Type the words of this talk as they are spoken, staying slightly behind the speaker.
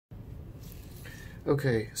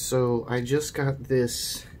Okay, so I just got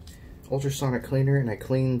this ultrasonic cleaner and I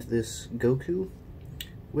cleaned this Goku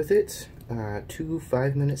with it. 2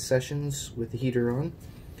 5-minute sessions with the heater on.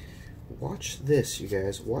 Watch this, you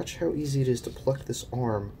guys. Watch how easy it is to pluck this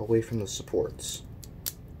arm away from the supports.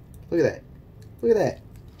 Look at that. Look at that.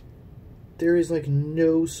 There is like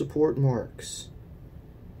no support marks.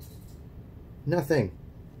 Nothing.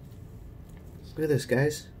 Look at this,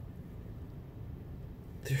 guys.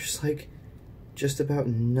 There's like just about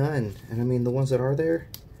none. And I mean, the ones that are there,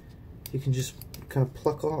 you can just kind of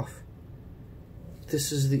pluck off.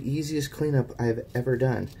 This is the easiest cleanup I've ever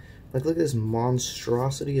done. Like, look at this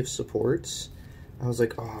monstrosity of supports. I was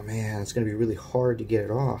like, oh man, it's gonna be really hard to get it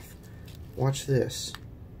off. Watch this.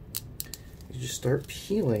 You just start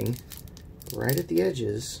peeling right at the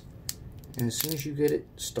edges, and as soon as you get it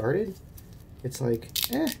started, it's like,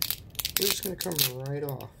 we're just gonna come right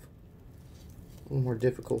off. A little more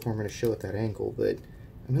difficult for me to show at that angle, but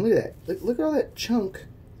I mean, look at that. Look at all that chunk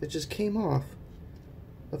that just came off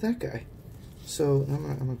of that guy. So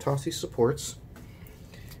I'm gonna toss these supports,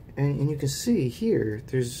 and you can see here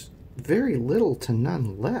there's very little to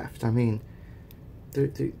none left. I mean,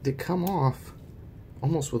 they come off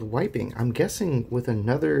almost with wiping. I'm guessing with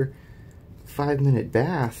another 5-minute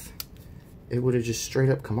bath, it would have just straight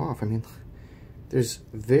up come off. I mean, there's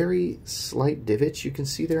very slight divots you can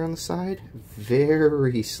see there on the side.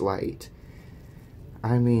 Very slight.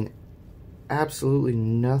 I mean, absolutely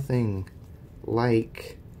nothing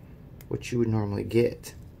like what you would normally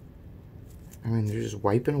get. I mean, they're just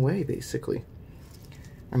wiping away, basically.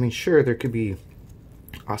 I mean, sure, there could be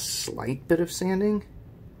a slight bit of sanding.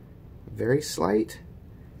 Very slight.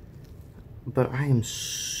 But I am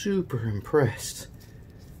super impressed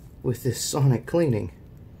with this sonic cleaning.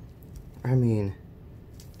 I mean,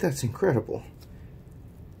 that's incredible.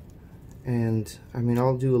 And I mean,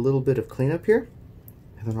 I'll do a little bit of cleanup here,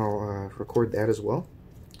 and then I'll record that as well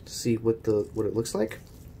to see what it looks like.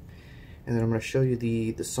 And then I'm going to show you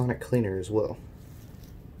the sonic cleaner as well.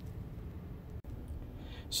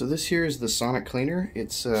 So this here is the sonic cleaner.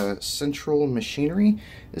 It's Central Machinery.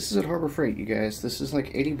 This is at Harbor Freight, you guys. This is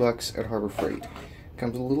like 80 bucks at Harbor Freight.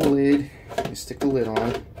 Comes with a little lid. You stick the lid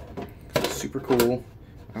on. Super cool.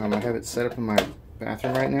 I have it set up in my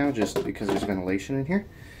bathroom right now just because there's ventilation in here.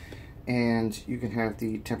 And you can have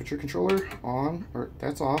the temperature controller on, or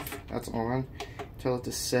that's off, that's on. Tell it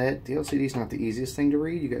to set. The LCD is not the easiest thing to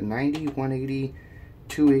read. You got 90, 180,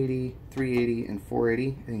 280, 380, and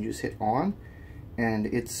 480, and you just hit on, and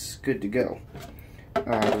it's good to go.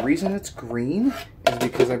 The reason it's green is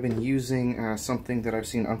because I've been using something that I've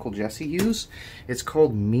seen Uncle Jesse use. It's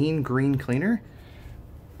called Mean Green Cleaner.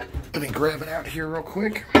 Let me grab it out here real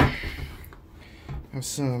quick. I have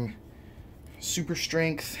some super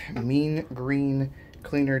strength Mean Green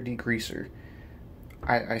Cleaner Degreaser.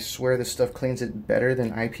 I swear this stuff cleans it better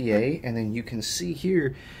than IPA, and then you can see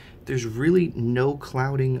here there's really no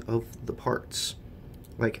clouding of the parts,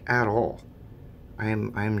 like at all.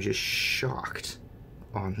 I'm just shocked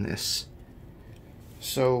on this.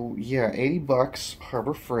 So yeah, 80 bucks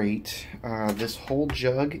Harbor Freight. This whole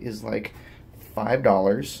jug is like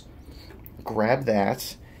 $5. Grab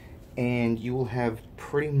that and you will have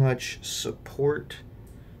pretty much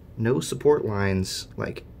no support lines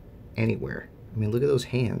like anywhere. I mean, look at those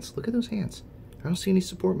hands. Look at those hands. I don't see any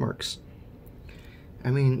support marks. I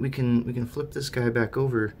mean, we can flip this guy back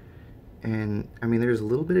over, and I mean, there's a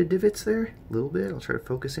little bit of divots there, a little bit. I'll try to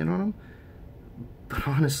focus in on them. But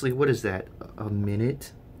honestly, what is that? A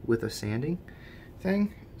minute with a sanding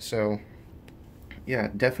thing? So, yeah,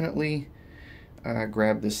 definitely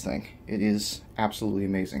grab this thing. It is absolutely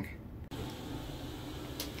amazing.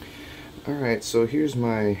 Alright, so here's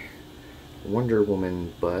my Wonder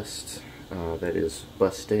Woman bust. That is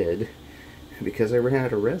busted because I ran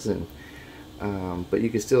out of resin. But you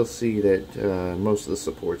can still see that most of the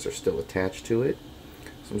supports are still attached to it.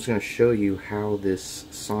 So I'm just going to show you how this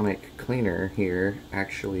sonic cleaner here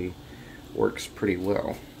actually works pretty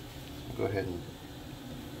well. I'll go ahead and...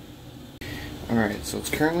 Alright, so it's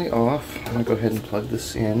currently off. I'm going to go ahead and plug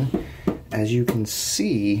this in. As you can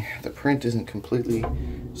see, the print isn't completely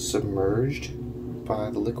submerged by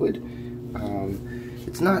the liquid.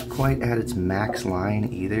 It's not quite at its max line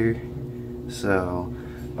either, so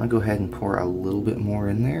I'm going to go ahead and pour a little bit more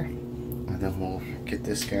in there, and then we'll get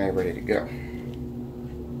this guy ready to go.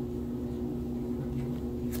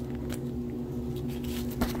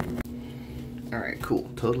 Alright, cool.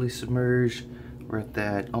 Totally submerged. We're at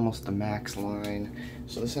that almost the max line.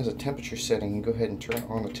 So this has a temperature setting. You go ahead and turn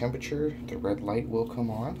on the temperature. The red light will come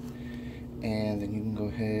on. And then you can go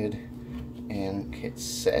ahead and hit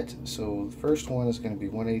set. So the first one is going to be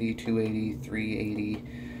 180, 280, 380,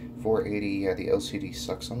 480. Yeah, the LCD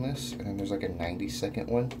sucks on this. And then there's like a 90-second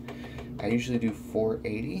one. I usually do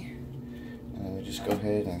 480. And we just go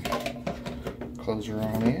ahead and close her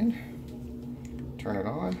on in, turn it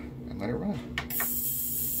on, and let it run.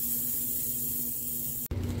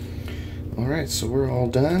 Alright, so we're all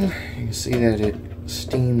done. You can see that it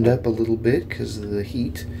steamed up a little bit because of the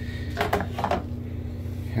heat.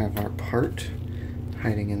 Have our part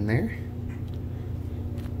hiding in there.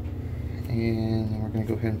 And then we're going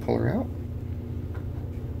to go ahead and pull her out.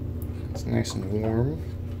 It's nice and warm.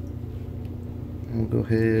 And we'll go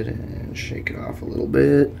ahead and shake it off a little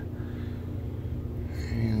bit.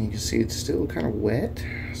 And you can see it's still kind of wet.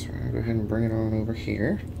 So we're going to go ahead and bring it on over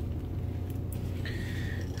here.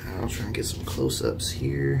 I'll try and get some close-ups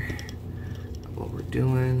here of what we're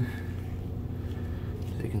doing.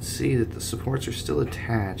 So you can see that the supports are still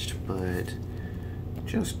attached, but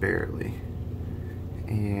just barely.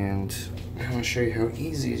 And I'm going to show you how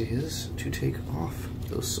easy it is to take off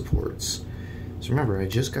those supports. So remember, I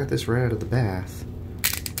just got this right out of the bath.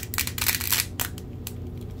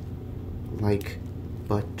 Like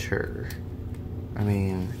butter. I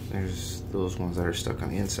mean, there's those ones that are stuck on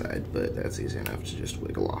the inside, but that's easy enough to just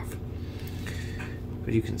wiggle off.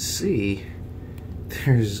 But you can see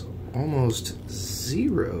there's almost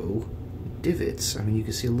zero divots. I mean, you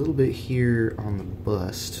can see a little bit here on the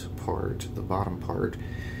bust part, the bottom part,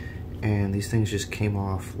 and these things just came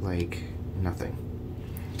off like nothing.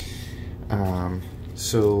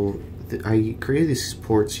 I created these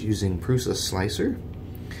supports using Prusa Slicer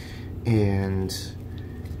and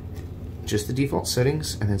just the default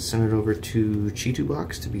settings, and then sent it over to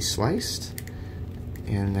Chitubox to be sliced,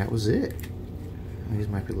 and that was it. These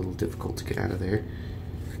might be a little difficult to get out of there.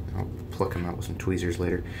 I'll pluck them out with some tweezers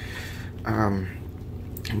later.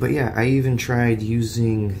 But yeah, I even tried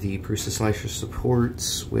using the Prusa Slicer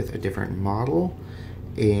supports with a different model,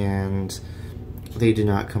 and they did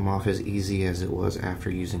not come off as easy as it was after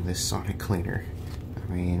using this sonic cleaner.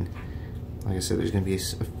 I mean, like I said, there's going to be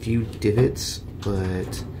a few divots,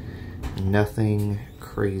 but nothing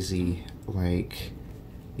crazy like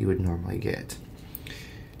you would normally get.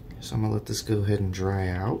 So I'm going to let this go ahead and dry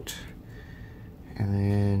out, and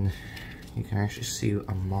then you can actually see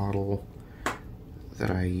a model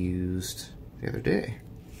that I used the other day.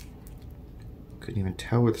 Couldn't even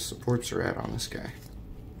tell where the supports are at on this guy,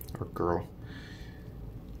 or girl.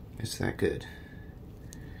 It's that good.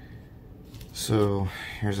 So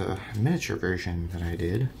here's a miniature version that I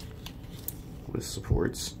did with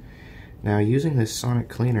supports. Now, using this sonic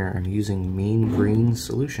cleaner, I'm using mean green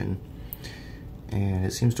solution, and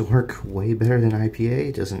it seems to work way better than IPA.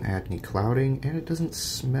 It doesn't add any clouding, and it doesn't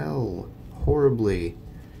smell horribly.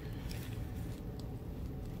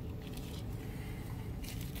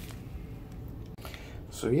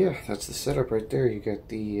 So yeah, that's the setup right there. You got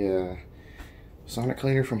the sonic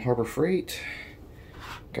cleaner from Harbor Freight,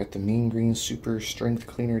 got the mean green super strength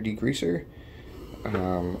cleaner degreaser.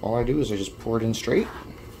 All I do is I just pour it in straight,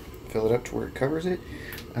 fill it up to where it covers it.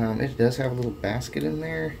 It does have a little basket in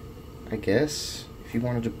there, I guess, if you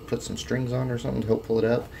wanted to put some strings on or something to help pull it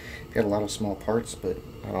up. You've got a lot of small parts, but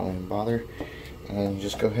I don't even bother. And then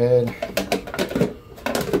just go ahead,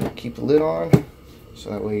 keep the lid on, so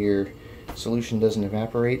that way your solution doesn't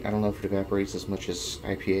evaporate. I don't know if it evaporates as much as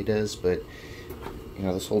IPA does, but you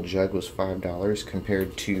know, this whole jug was $5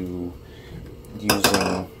 compared to using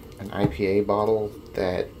an IPA bottle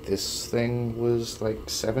that this thing was like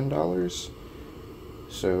 $7.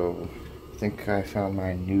 So I think I found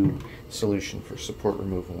my new solution for support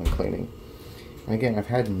removal and cleaning. And again, I've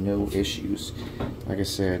had no issues. Like I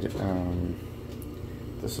said,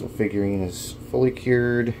 this little figurine is fully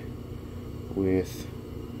cured with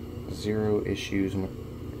zero issues.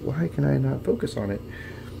 Why can I not focus on it?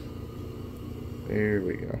 There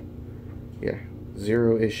we go. Yeah,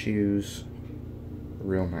 zero issues.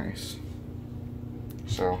 Real nice.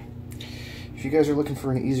 So, if you guys are looking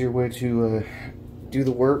for an easier way to do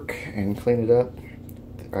the work and clean it up,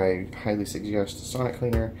 I highly suggest the Sonic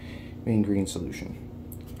Cleaner Mean Green solution.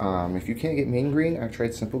 If you can't get Mean Green, I've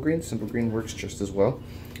tried Simple Green. Simple Green works just as well.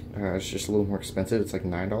 It's just a little more expensive. It's like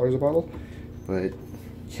 $9 a bottle. But,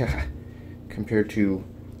 yeah, compared to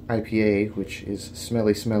IPA, which is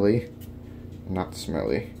smelly, not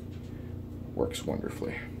smelly, works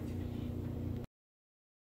wonderfully.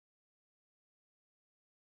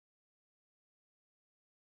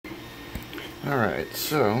 Alright,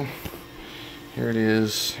 so here it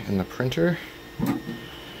is in the printer.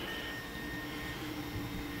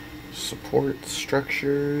 Support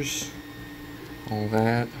structures, all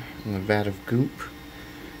that, and the vat of goop.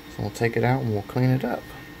 It's we'll take it out and we'll clean it up.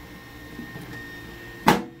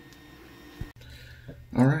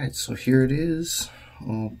 Alright, so here it is,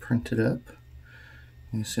 all printed up.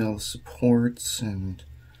 You see all the supports and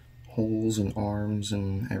holes and arms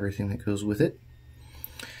and everything that goes with it.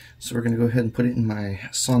 So we're going to go ahead and put it in my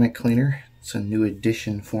sonic cleaner. It's a new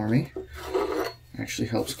addition for me. Actually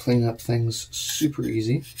helps clean up things super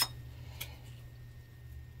easy.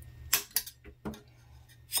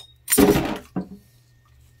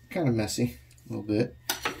 Kind of messy, a little bit.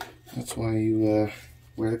 That's why you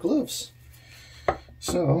wear the gloves.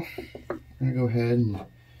 So, I'm going to go ahead and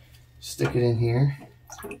stick it in here.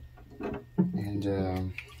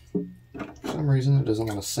 And for some reason it doesn't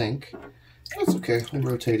want to sink. That's okay, we'll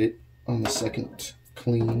rotate it on the second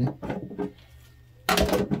clean.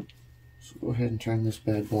 So go ahead and turn this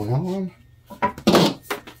bad boy on.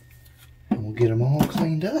 And we'll get them all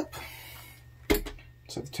cleaned up.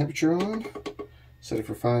 Set the temperature on. Set it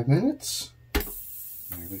for 5 minutes.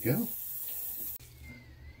 There we go.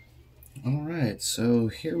 Alright, so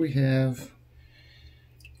here we have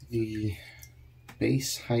the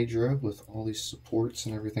base Hydra with all these supports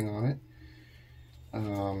and everything on it.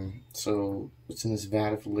 So it's in this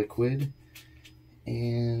vat of liquid,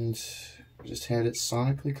 and I just had it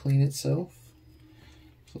sonically clean itself.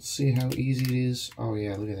 So let's see how easy it is. Oh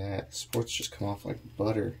yeah, look at that. The supports just come off like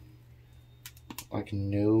butter. Like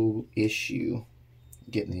no issue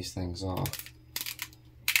getting these things off.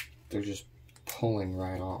 They're just pulling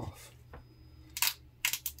right off.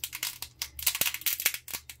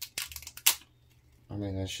 I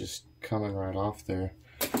mean, that's just coming right off there.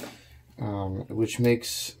 Which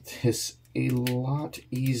makes this a lot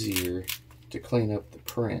easier to clean up the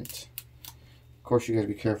print. Of course, you got to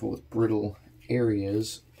be careful with brittle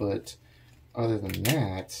areas, but other than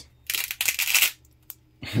that,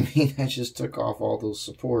 I mean, I just took off all those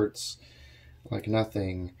supports like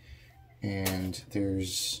nothing, and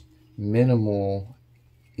there's minimal,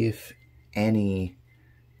 if any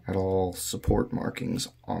at all, support markings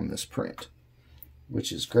on this print,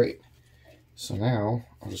 which is great. So now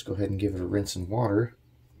I'll just go ahead and give it a rinse in water.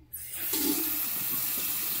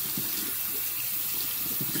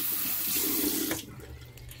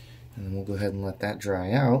 And then we'll go ahead and let that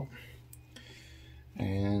dry out.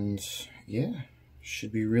 And yeah,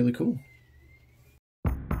 should be really cool.